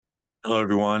Hello,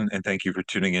 everyone, and thank you for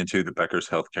tuning into the Becker's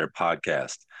Healthcare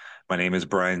Podcast. My name is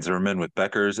Brian Zimmerman with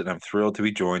Becker's, and I'm thrilled to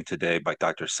be joined today by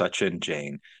Dr. Sachin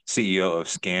Jain, CEO of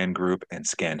Scan Group and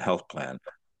Scan Health Plan.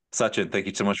 Sachin, thank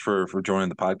you so much for joining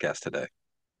the podcast today.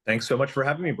 Thanks so much for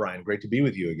having me, Brian. Great to be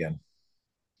with you again.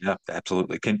 Yeah,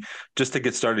 absolutely. Just to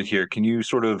get started here, can you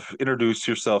sort of introduce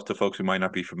yourself to folks who might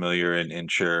not be familiar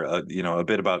and share, a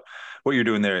bit about what you're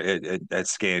doing there at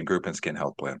Scan Group and Scan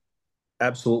Health Plan?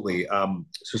 Absolutely.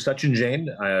 So Sachin Jain,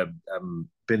 I've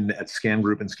been at Scan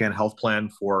Group and Scan Health Plan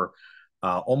for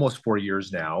almost 4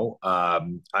 years now.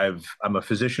 I'm a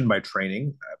physician by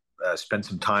training. I've spent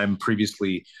some time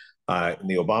previously in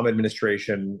the Obama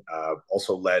administration.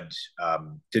 Also led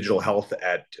digital health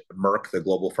at Merck, the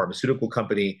global pharmaceutical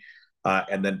company,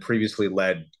 and then previously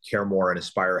led CareMore and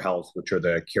Aspire Health, which are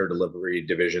the care delivery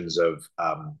divisions of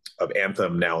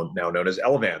Anthem, now known as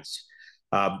Elevance.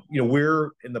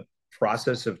 We're in the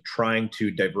process of trying to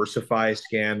diversify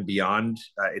Scan beyond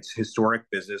its historic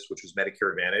business, which was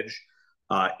Medicare Advantage,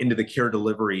 into the care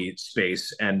delivery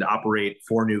space and operate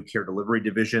four new care delivery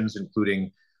divisions,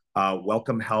 including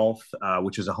Welcome Health,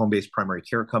 which is a home-based primary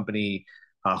care company,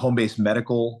 Home-Based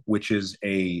Medical, which is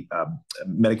a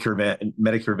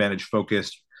Medicare Advantage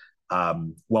focused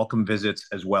welcome visits,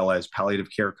 as well as palliative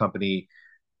care company,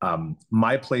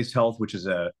 My Place Health, which is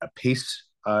a PACE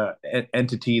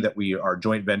entity that we are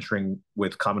joint venturing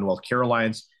with Commonwealth Care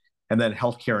Alliance, and then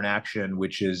Healthcare in Action,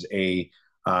 which is a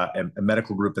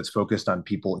medical group that's focused on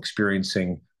people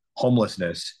experiencing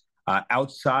homelessness.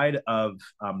 Outside of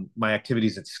my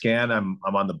activities at Scan, I'm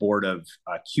on the board of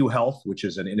Q Health, which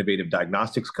is an innovative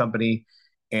diagnostics company,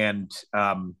 and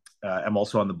I'm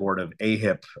also on the board of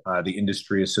AHIP, the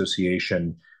industry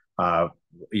association, for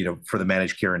the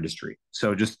managed care industry.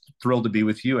 So just thrilled to be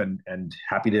with you and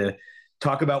happy to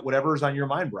talk about whatever's on your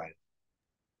mind, Brian.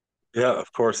 Yeah,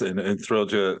 of course, and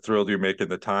thrilled you're making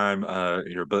the time.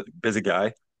 You're a busy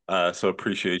guy, so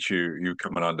appreciate you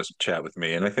coming on to chat with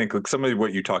me. And I think like some of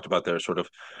what you talked about there, sort of,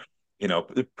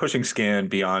 pushing Scan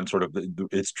beyond sort of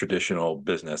its traditional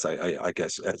business. I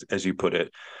guess as you put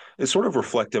it, is sort of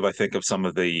reflective. I think of some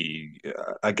of the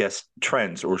I guess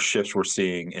trends or shifts we're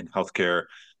seeing in healthcare.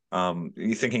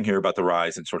 You thinking here about the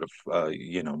rise in sort of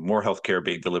more healthcare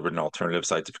being delivered in alternative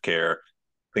sites of care,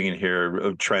 thinking here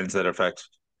of trends that affect,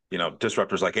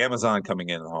 disruptors like Amazon coming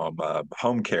in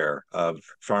home care of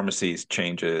pharmacies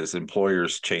changes,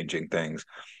 employers changing things.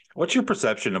 What's your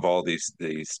perception of all these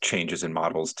changes in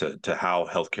models to how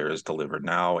healthcare is delivered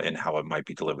now and how it might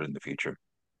be delivered in the future?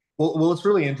 Well, it's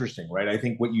really interesting, right? I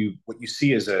think what you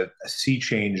see is a sea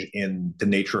change in the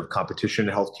nature of competition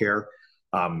in healthcare.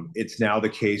 It's now the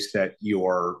case that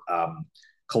your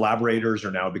collaborators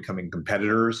are now becoming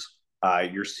competitors.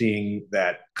 You're seeing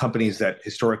that companies that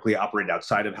historically operated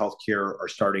outside of healthcare are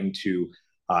starting to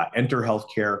enter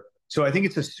healthcare. So I think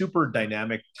it's a super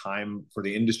dynamic time for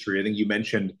the industry. I think you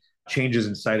mentioned changes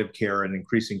in site of care and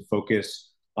increasing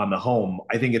focus on the home.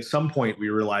 I think at some point we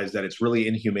realized that it's really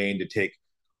inhumane to take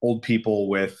old people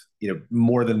with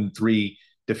more than three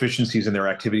deficiencies in their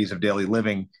activities of daily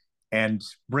living and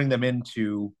bring them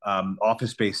into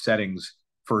office-based settings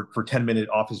for 10-minute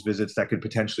office visits that could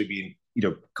potentially be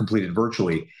completed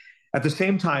virtually. At the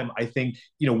same time, I think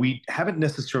we haven't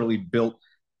necessarily built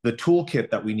the toolkit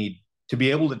that we need to be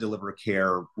able to deliver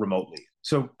care remotely.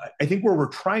 So I think where we're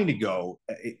trying to go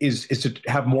is to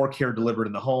have more care delivered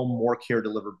in the home, more care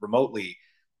delivered remotely.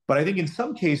 But I think in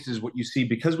some cases, what you see,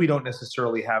 because we don't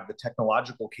necessarily have the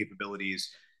technological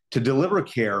capabilities to deliver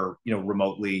care,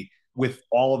 remotely with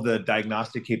all of the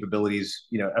diagnostic capabilities,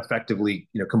 effectively,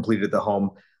 completed at the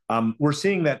home, we're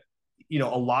seeing that,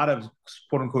 a lot of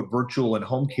quote unquote virtual and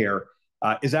home care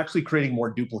is actually creating more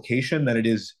duplication than it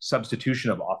is substitution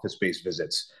of office-based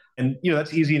visits. And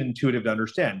that's easy and intuitive to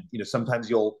understand. Sometimes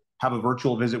you'll have a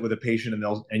virtual visit with a patient,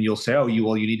 and you'll say, "Oh, you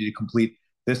need to complete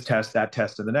this test, that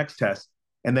test, and the next test."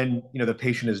 And then the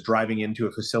patient is driving into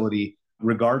a facility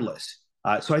regardless.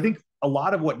 So I think a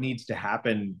lot of what needs to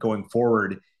happen going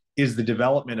forward is the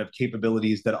development of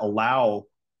capabilities that allow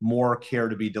more care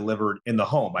to be delivered in the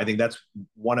home. I think that's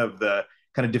one of the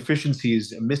kind of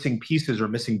deficiencies, missing pieces or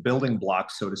missing building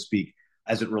blocks, so to speak,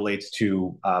 as it relates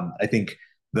to I think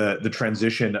the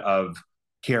transition of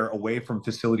care away from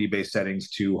facility-based settings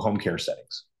to home care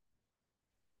settings.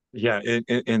 Yeah,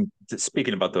 and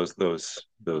speaking about those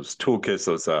toolkits,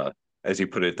 those as you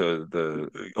put it, the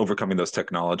overcoming those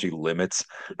technology limits.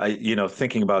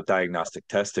 Thinking about diagnostic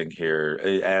testing here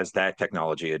as that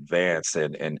technology advanced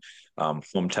and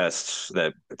home tests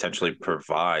that potentially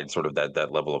provide sort of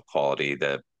that level of quality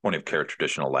that point of care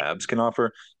traditional labs can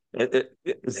offer.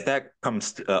 As that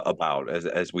comes about,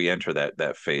 as we enter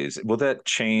that phase, will that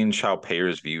change how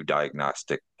payers view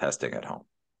diagnostic testing at home?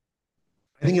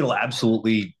 I think it'll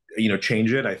absolutely,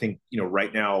 change it. I think,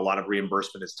 right now a lot of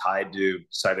reimbursement is tied to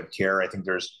site of care. I think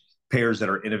there's payers that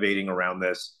are innovating around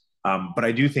this. But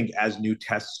I do think as new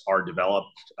tests are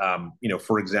developed,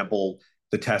 for example,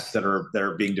 the tests that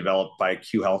are being developed by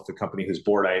Q Health, the company whose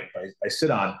board I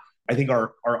sit on, I think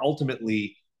are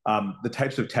ultimately the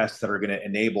types of tests that are going to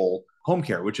enable home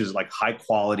care, which is like high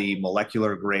quality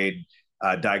molecular grade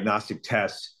diagnostic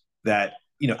tests that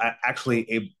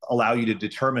actually allow you to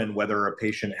determine whether a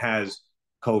patient has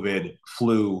COVID,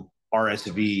 flu,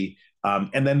 RSV,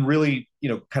 and then really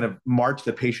kind of march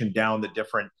the patient down the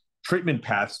different treatment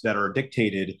paths that are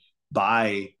dictated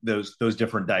by those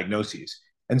different diagnoses.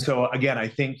 And so again, I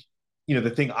think the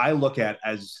thing I look at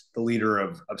as the leader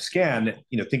of SCAN,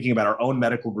 thinking about our own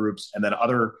medical groups and then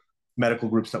other medical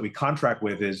groups that we contract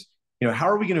with is, how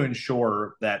are we going to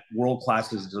ensure that world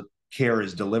class care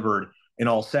is delivered in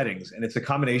all settings? And it's a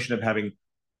combination of having,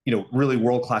 really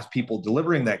world class people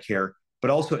delivering that care, but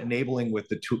also enabling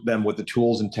them with the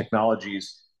tools and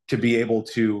technologies to be able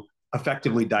to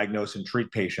effectively diagnose and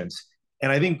treat patients.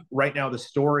 And I think right now the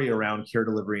story around care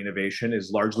delivery innovation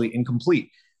is largely incomplete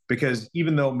because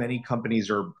even though many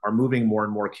companies are moving more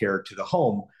and more care to the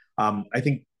home, I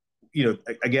think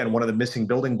again one of the missing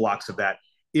building blocks of that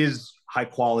is high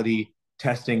quality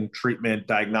testing, treatment,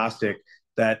 diagnostic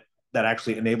that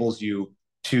actually enables you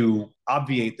to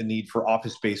obviate the need for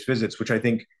office-based visits, which I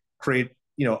think create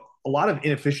a lot of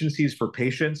inefficiencies for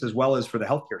patients as well as for the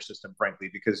healthcare system, frankly,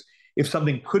 because if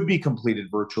something could be completed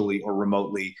virtually or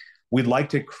remotely, we'd like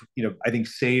to, I think,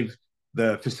 save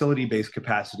the facility-based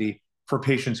capacity for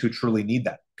patients who truly need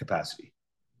that capacity.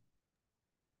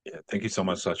 Yeah, thank you so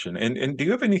much, Sachin. And do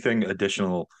you have anything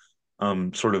additional,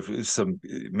 sort of some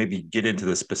maybe get into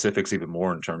the specifics even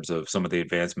more in terms of some of the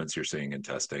advancements you're seeing in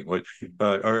testing? What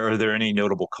are there any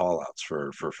notable call outs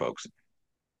for folks?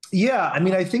 Yeah, I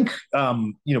mean, I think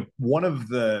one of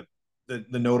the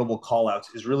notable call outs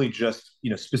is really just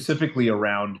specifically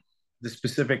around the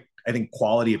specific, I think,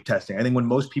 quality of testing. I think when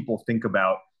most people think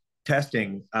about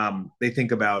testing, they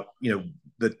think about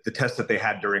the tests that they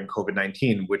had during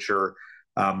COVID-19, which are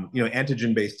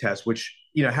antigen based tests, which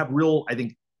have real, I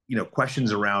think,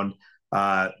 questions around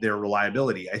their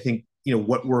reliability. I think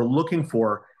what we're looking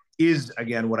for is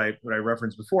again what I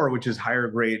referenced before, which is higher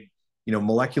grade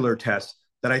molecular tests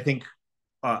that I think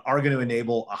are going to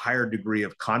enable a higher degree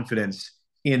of confidence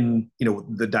in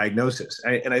the diagnosis.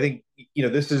 And I think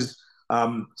this is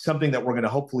something that we're going to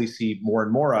hopefully see more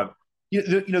and more of.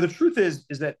 The truth is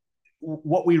that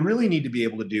what we really need to be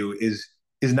able to do is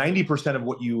 90% of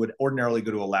what you would ordinarily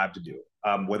go to a lab to do,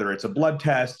 whether it's a blood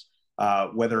test,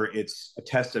 whether it's a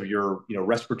test of your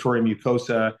respiratory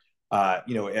mucosa, a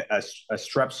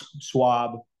strep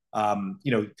swab.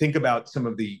 Think about some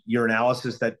of the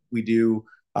urinalysis that we do,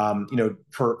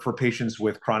 for patients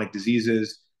with chronic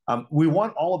diseases. We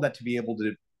want all of that to be able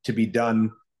to be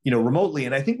done, remotely.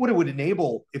 And I think what it would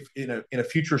enable, if in a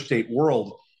future state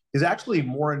world, is actually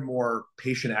more and more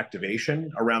patient activation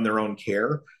around their own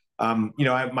care.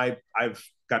 I've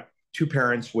got two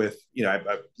parents with, I've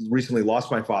recently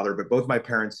lost my father, but both my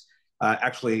parents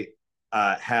actually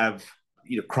have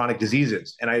chronic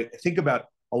diseases, and I think about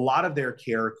a lot of their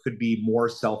care could be more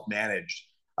self-managed,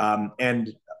 and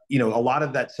a lot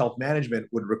of that self-management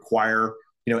would require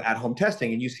at-home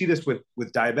testing, and you see this with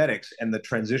diabetics and the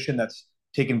transition that's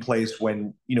taken place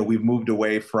when we've moved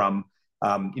away from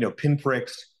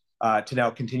pinpricks to now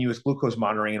continuous glucose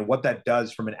monitoring and what that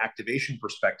does from an activation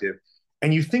perspective.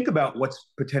 And you think about what's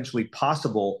potentially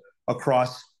possible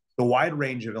across the wide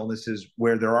range of illnesses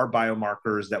where there are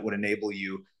biomarkers that would enable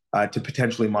you to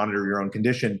potentially monitor your own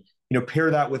condition. Pair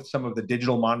that with some of the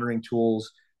digital monitoring tools,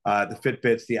 the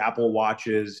Fitbits, the Apple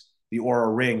Watches, the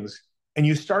Oura Rings, and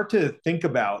you start to think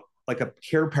about like a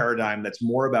care paradigm that's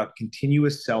more about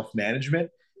continuous self-management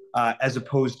as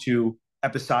opposed to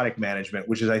episodic management,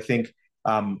 which is, I think,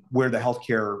 where the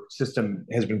healthcare system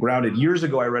has been grounded. Years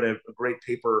ago, I read a great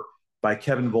paper by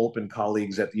Kevin Volpe and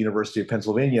colleagues at the University of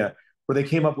Pennsylvania, where they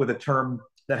came up with a term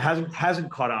that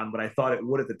hasn't caught on, but I thought it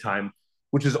would at the time,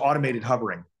 which is automated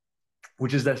hovering,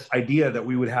 which is this idea that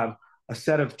we would have a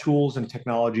set of tools and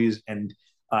technologies and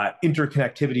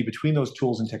interconnectivity between those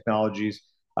tools and technologies,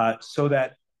 so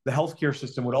that the healthcare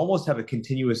system would almost have a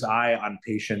continuous eye on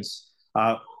patients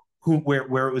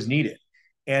where it was needed.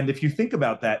 And if you think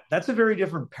about that, that's a very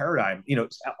different paradigm.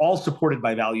 It's all supported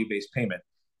by value-based payment.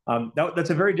 That's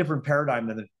a very different paradigm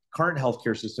than the current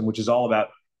healthcare system, which is all about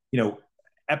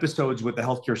episodes with the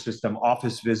healthcare system,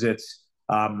 office visits,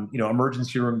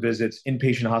 emergency room visits,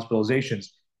 inpatient hospitalizations.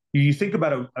 You think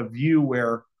about a view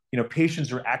where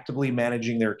patients are actively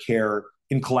managing their care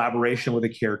in collaboration with a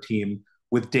care team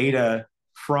with data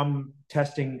from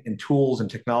testing and tools and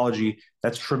technology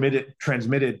that's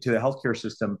transmitted to the healthcare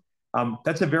system.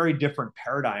 That's a very different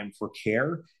paradigm for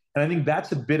care, and I think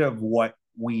that's a bit of what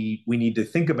we need to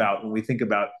think about when we think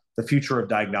about the future of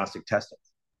diagnostic testing.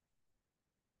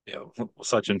 Yeah, well,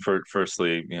 Sachin,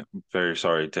 firstly, very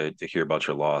sorry to hear about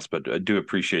your loss, but I do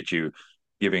appreciate you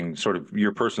giving sort of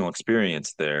your personal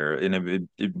experience there. And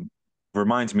it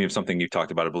reminds me of something you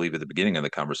talked about, I believe, at the beginning of the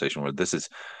conversation, where this is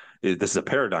a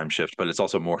paradigm shift, but it's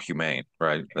also more humane,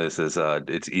 right? This is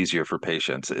it's easier for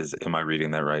patients. Am I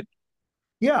reading that right?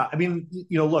 Yeah, I mean,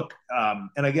 look,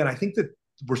 and again, I think that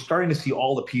we're starting to see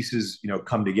all the pieces,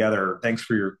 come together. Thanks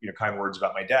for your, kind words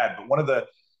about my dad. But one of the,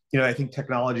 I think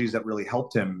technologies that really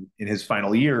helped him in his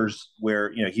final years,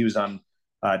 where he was on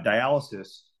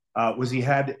dialysis, was he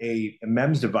had a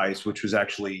MEMS device, which was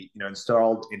actually,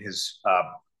 installed in his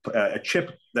a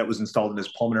chip that was installed in his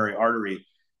pulmonary artery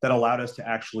that allowed us to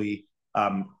actually,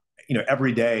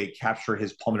 every day capture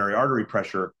his pulmonary artery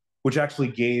pressure, which actually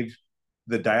gave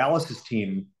the dialysis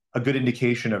team a good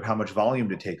indication of how much volume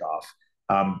to take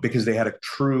off, because they had a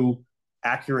true,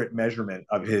 accurate measurement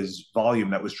of his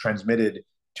volume that was transmitted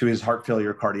to his heart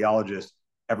failure cardiologist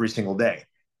every single day.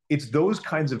 It's those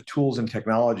kinds of tools and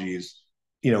technologies,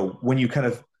 when you kind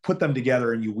of put them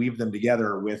together and you weave them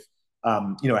together with,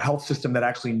 a health system that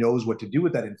actually knows what to do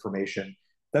with that information,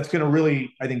 that's going to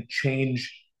really, I think,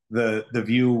 change the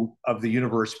view of the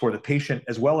universe for the patient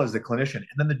as well as the clinician.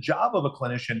 And then the job of a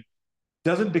clinician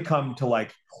doesn't become to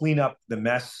like clean up the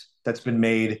mess that's been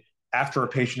made after a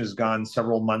patient has gone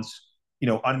several months,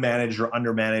 unmanaged or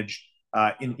undermanaged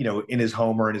in his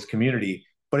home or in his community.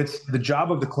 But it's the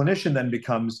job of the clinician then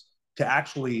becomes to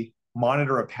actually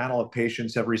monitor a panel of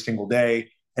patients every single day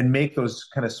and make those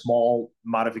kind of small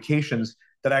modifications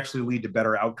that actually lead to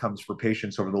better outcomes for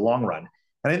patients over the long run.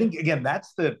 And I think again,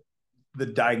 that's the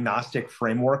diagnostic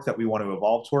framework that we want to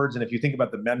evolve towards. And if you think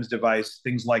about the MEMS device,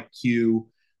 things like Q,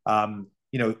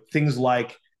 things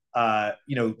like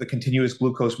the continuous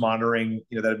glucose monitoring,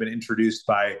 that have been introduced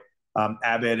by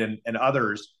Abbott and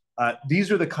others. These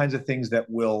are the kinds of things that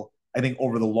will, I think,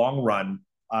 over the long run,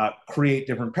 create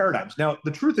different paradigms. Now,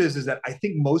 the truth is that I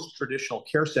think most traditional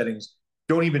care settings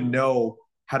don't even know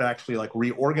how to actually like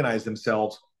reorganize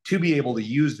themselves to be able to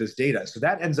use this data. So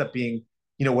that ends up being,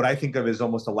 what I think of as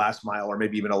almost a last mile or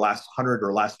maybe even a last 100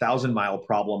 or last 1,000 mile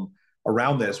problem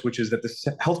around this, which is that the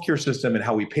healthcare system and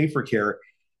how we pay for care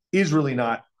is really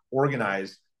not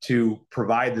organized to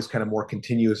provide this kind of more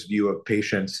continuous view of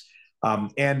patients,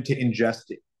 and to ingest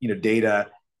data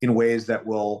in ways that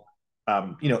will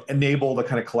enable the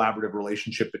kind of collaborative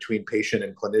relationship between patient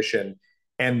and clinician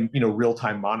and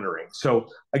real-time monitoring. So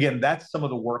again, that's some of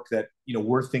the work that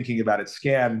we're thinking about at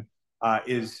Scan,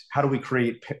 is how do we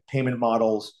create payment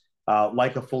models,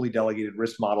 like a fully delegated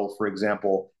risk model, for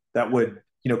example, that would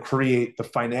create the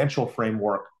financial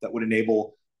framework that would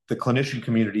enable the clinician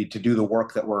community to do the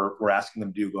work that we're asking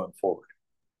them to do going forward.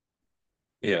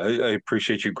 Yeah, I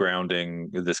appreciate you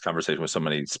grounding this conversation with so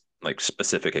many like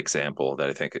specific example that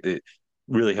I think it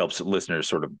really helps listeners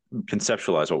sort of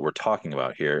conceptualize what we're talking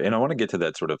about here. And I want to get to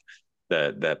that sort of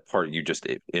that part you just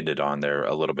ended on there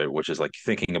a little bit, which is like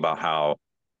thinking about how,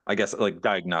 I guess, like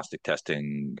diagnostic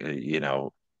testing,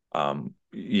 that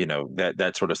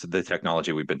sort of the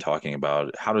technology we've been talking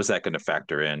about, how does that going to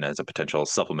factor in as a potential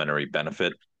supplementary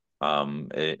benefit,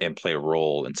 and play a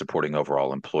role in supporting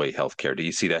overall employee healthcare? Do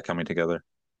you see that coming together?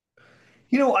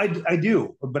 I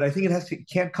do, but I think it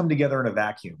can't come together in a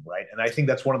vacuum, right? And I think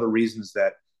that's one of the reasons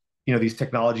that these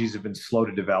technologies have been slow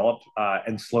to develop,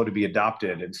 and slow to be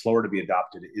adopted, and slower to be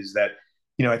adopted. Is that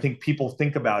I think people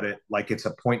think about it like it's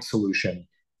a point solution,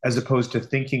 as opposed to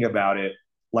thinking about it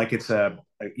like it's a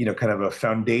kind of a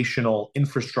foundational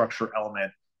infrastructure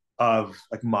element of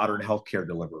like modern healthcare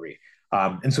delivery.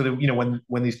 And so that,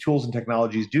 when these tools and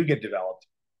technologies do get developed,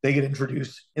 they get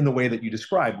introduced in the way that you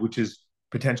described, which is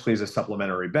potentially as a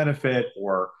supplementary benefit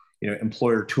or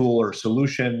employer tool or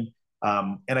solution.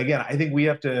 And again, I think we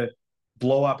have to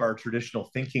blow up our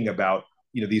traditional thinking about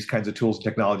these kinds of tools and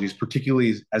technologies,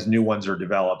 particularly as new ones are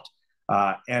developed,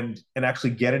 and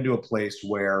actually get into a place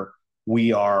where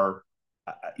we are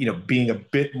being a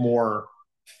bit more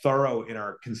thorough in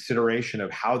our consideration of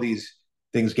how these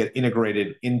things get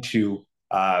integrated into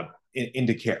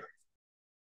care.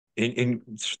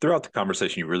 Throughout the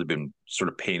conversation, you've really been sort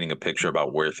of painting a picture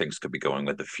about where things could be going,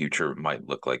 what the future might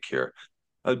look like here.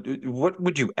 What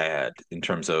would you add in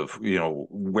terms of,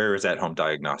 where is at-home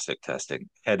diagnostic testing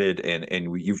headed?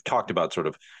 And you've talked about sort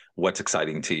of what's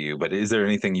exciting to you, but is there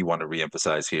anything you want to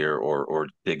reemphasize here or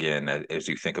dig in as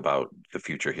you think about the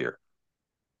future here?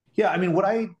 Yeah, I mean, what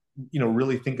I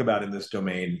really think about in this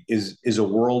domain is a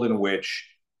world in which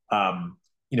um,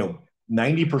 you know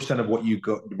 90% of what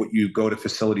you go to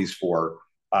facilities for,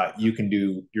 you can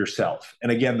do yourself.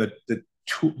 And again,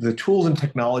 the tools and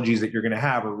technologies that you're going to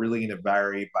have are really going to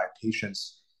vary by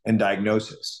patients and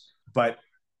diagnosis. But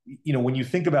when you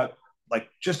think about like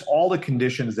just all the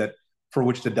conditions that for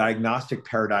which the diagnostic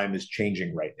paradigm is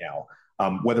changing right now,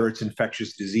 whether it's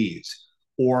infectious disease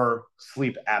or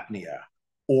sleep apnea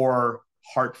or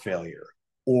heart failure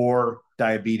or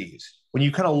diabetes. When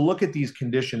you kind of look at these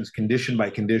conditions, condition by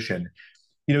condition,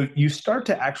 you start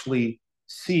to actually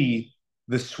see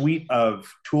the suite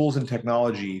of tools and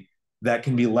technology that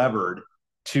can be levered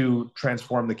to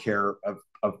transform the care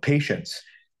of patients.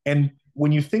 And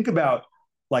when you think about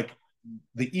like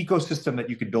the ecosystem that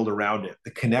you could build around it,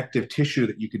 the connective tissue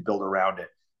that you could build around it,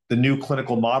 the new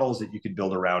clinical models that you could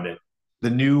build around it, the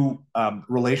new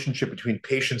relationship between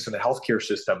patients and the healthcare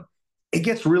system, it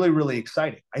gets really, really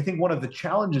exciting. I think one of the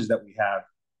challenges that we have,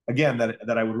 again,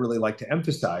 that I would really like to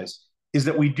emphasize, is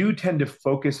that we do tend to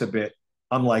focus a bit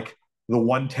on like the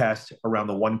one test around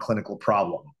the one clinical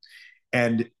problem.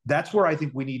 And that's where I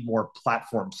think we need more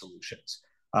platform solutions,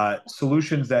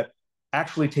 solutions that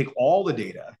actually take all the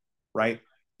data, right?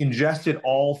 Ingest it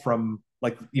all from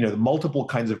like, the multiple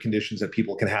kinds of conditions that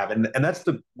people can have. And that's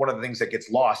one of the things that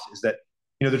gets lost is that,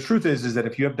 the truth is that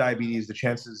if you have diabetes, the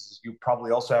chances you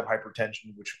probably also have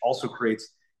hypertension, which also creates,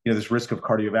 this risk of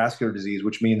cardiovascular disease,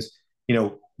 which means,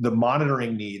 the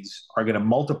monitoring needs are going to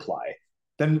multiply.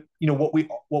 Then, what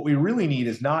we really need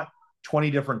is not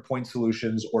 20 different point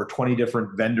solutions or 20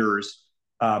 different vendors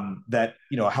that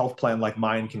a health plan like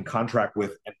mine can contract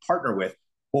with and partner with.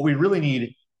 What we really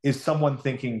need is someone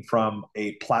thinking from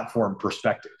a platform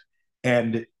perspective,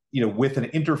 and with an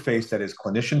interface that is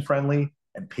clinician friendly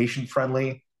and patient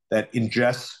friendly, that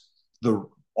ingests the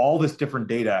all this different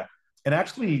data and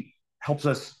actually helps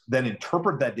us then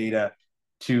interpret that data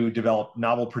to develop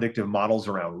novel predictive models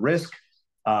around risk.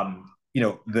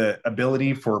 The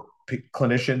ability for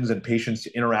clinicians and patients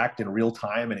to interact in real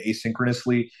time and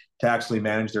asynchronously to actually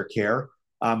manage their care.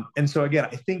 And so again,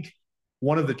 I think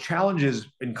one of the challenges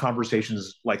in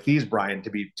conversations like these, Brian, to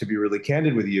be really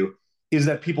candid with you, is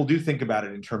that people do think about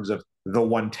it in terms of the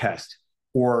one test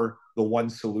or the one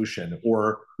solution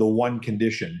or the one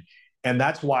condition. And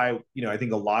that's why, I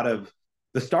think a lot of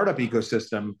the startup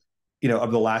ecosystem,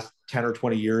 of the last 10 or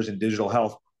 20 years in digital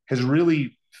health has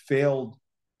really failed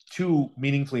to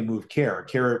meaningfully move care.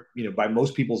 Care, by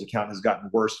most people's account, has gotten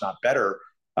worse, not better,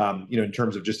 in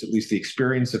terms of just at least the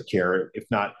experience of care, if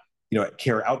not,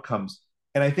 care outcomes.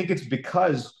 And I think it's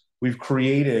because we've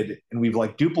created and we've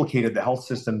like duplicated the health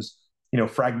system's,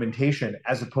 fragmentation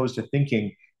as opposed to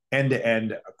thinking end to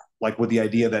end, like with the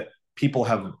idea that people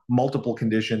have multiple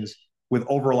conditions with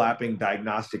overlapping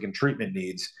diagnostic and treatment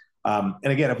needs. And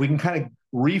again, if we can kind of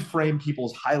reframe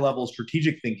people's high level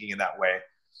strategic thinking in that way,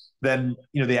 then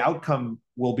the outcome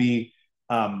will be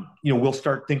we'll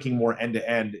start thinking more end to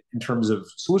end in terms of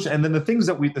solution, and then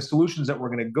the solutions that we're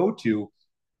going to go to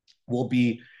will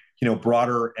be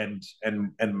broader and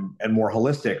more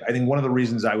holistic. I think one of the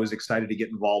reasons I was excited to get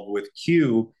involved with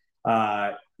Q,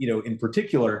 in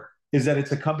particular, is that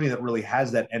it's a company that really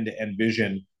has that end to end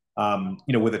vision,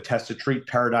 with a test to treat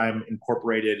paradigm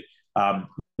incorporated,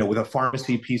 with a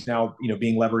pharmacy piece now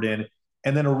being levered in,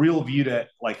 and then a real view to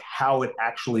like how it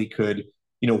actually could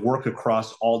work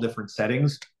across all different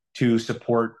settings to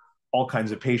support all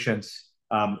kinds of patients,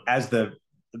 as the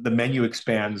menu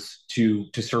expands to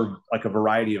serve like a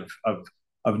variety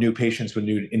of new patients with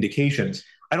new indications.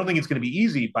 I don't think it's going to be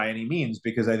easy by any means,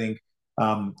 because I think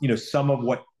some of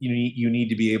what you need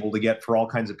to be able to get for all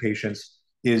kinds of patients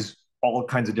is all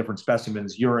kinds of different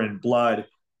specimens, urine, blood.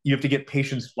 You have to get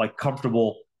patients like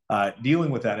comfortable dealing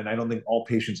with that, and I don't think all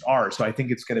patients are. So I think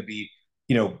it's going to be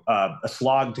a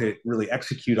slog to really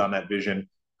execute on that vision.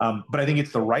 But I think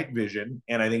it's the right vision,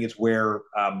 and I think it's where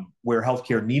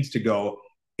healthcare needs to go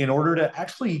in order to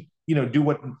actually do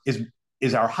what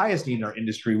is our highest need in our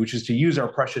industry, which is to use our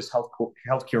precious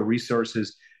healthcare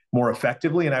resources more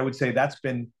effectively. And I would say that's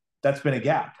been a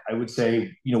gap. I would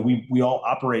say we all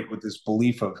operate with this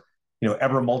belief of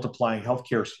ever multiplying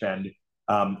healthcare spend,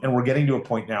 and we're getting to a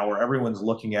point now where everyone's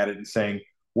looking at it and saying,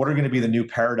 what are going to be the new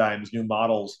paradigms, new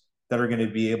models that are going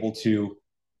to be able to,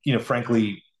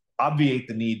 frankly, obviate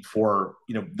the need for,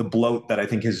 the bloat that I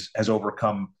think has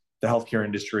overcome the healthcare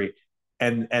industry.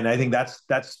 And I think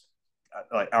that's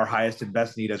like our highest and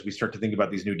best need as we start to think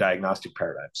about these new diagnostic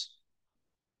paradigms.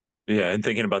 Yeah, and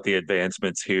thinking about the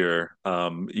advancements here,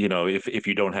 if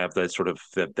you don't have that sort of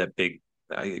that big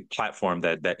platform,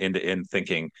 that end-to-end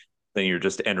thinking, then you're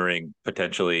just entering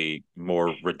potentially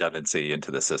more redundancy into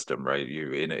the system, right?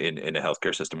 You in a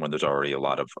healthcare system when there's already a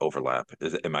lot of overlap.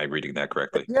 Am I reading that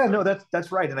correctly? Yeah, no,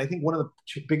 that's right. And I think one of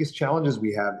the biggest challenges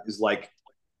we have is like,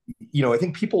 I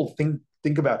think people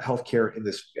think about healthcare in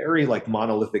this very like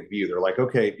monolithic view. They're like,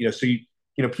 okay, so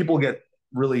people get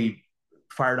really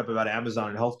fired up about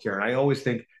Amazon and healthcare, and I always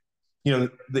think,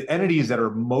 the entities that are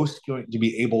most going to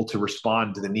be able to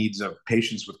respond to the needs of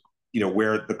patients with,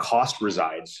 where the cost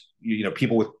resides,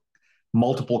 people with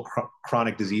multiple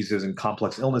chronic diseases and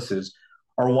complex illnesses,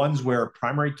 are ones where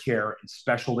primary care and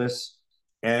specialists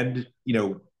and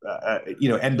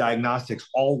and diagnostics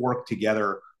all work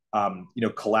together,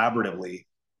 collaboratively.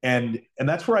 And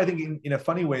that's where I think, in a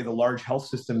funny way, the large health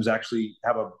systems actually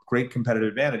have a great competitive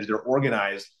advantage. They're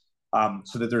organized,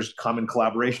 so that there's common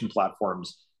collaboration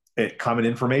platforms, common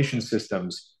information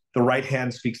systems. The right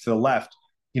hand speaks to the left.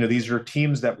 These are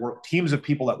teams of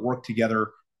people that work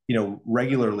together,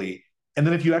 regularly. And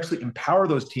then if you actually empower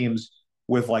those teams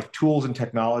with like tools and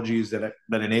technologies that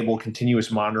enable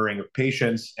continuous monitoring of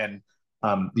patients, and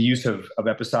the use of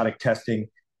episodic testing,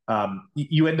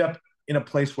 you end up in a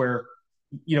place where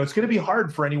it's going to be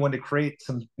hard for anyone to create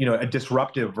a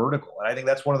disruptive vertical. And I think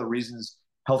that's one of the reasons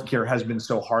healthcare has been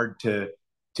so hard to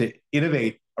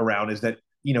innovate around, is that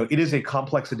it is a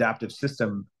complex adaptive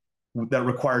system that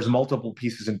requires multiple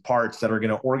pieces and parts that are going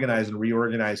to organize and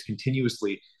reorganize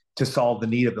continuously to solve the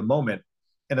need of the moment.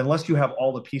 And unless you have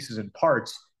all the pieces and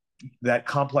parts, that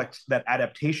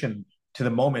adaptation to the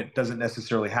moment doesn't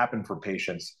necessarily happen for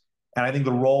patients. And I think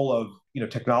the role of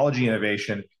technology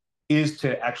innovation is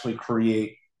to actually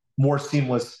create more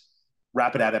seamless,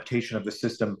 rapid adaptation of the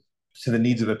system to the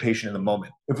needs of the patient in the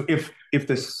moment. If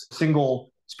the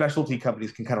single specialty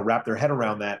companies can kind of wrap their head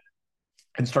around that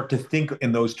and start to think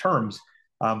in those terms,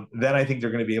 then I think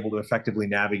they're going to be able to effectively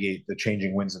navigate the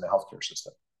changing winds in the healthcare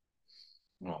system.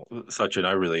 Well, Sachin,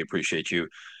 I really appreciate you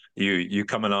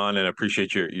coming on, and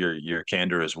appreciate your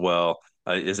candor as well.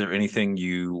 Is there anything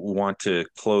you want to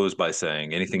close by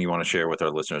saying? Anything you want to share with our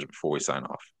listeners before we sign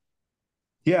off?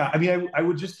 Yeah, I mean, I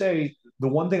would just say the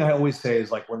one thing I always say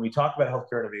is, like, when we talk about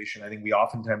healthcare innovation, I think we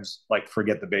oftentimes like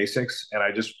forget the basics. And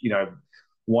I just,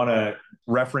 want to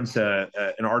reference an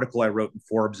article I wrote in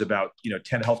Forbes about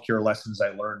 10 healthcare lessons I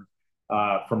learned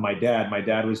from my dad. My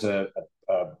dad was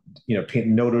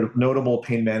notable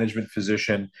pain management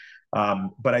physician,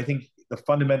 but I think the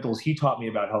fundamentals he taught me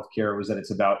about healthcare was that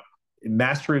it's about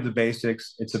mastery of the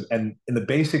basics. And in the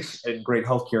basics in great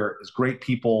healthcare is great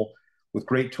people with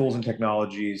great tools and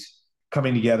technologies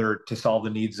coming together to solve the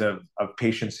needs of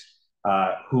patients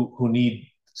who need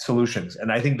solutions.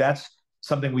 And I think that's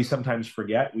something we sometimes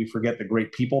forget. We forget the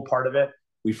great people part of it.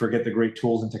 We forget the great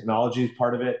tools and technologies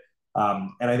part of it.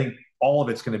 And I think all of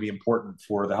it's going to be important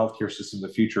for the healthcare system of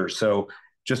the future. So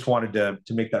just wanted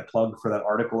to make that plug for that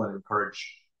article and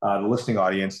encourage the listening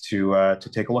audience to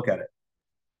take a look at it.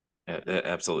 It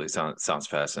absolutely sounds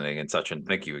fascinating. And Sachin,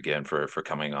 thank you again for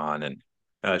coming on and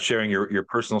sharing your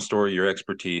personal story, your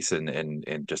expertise,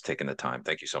 and just taking the time.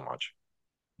 Thank you so much.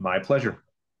 My pleasure.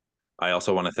 I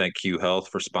also want to thank Q Health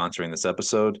for sponsoring this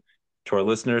episode. To our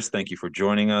listeners, thank you for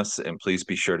joining us, and please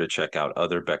be sure to check out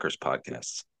other Becker's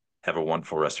podcasts. Have a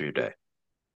wonderful rest of your day.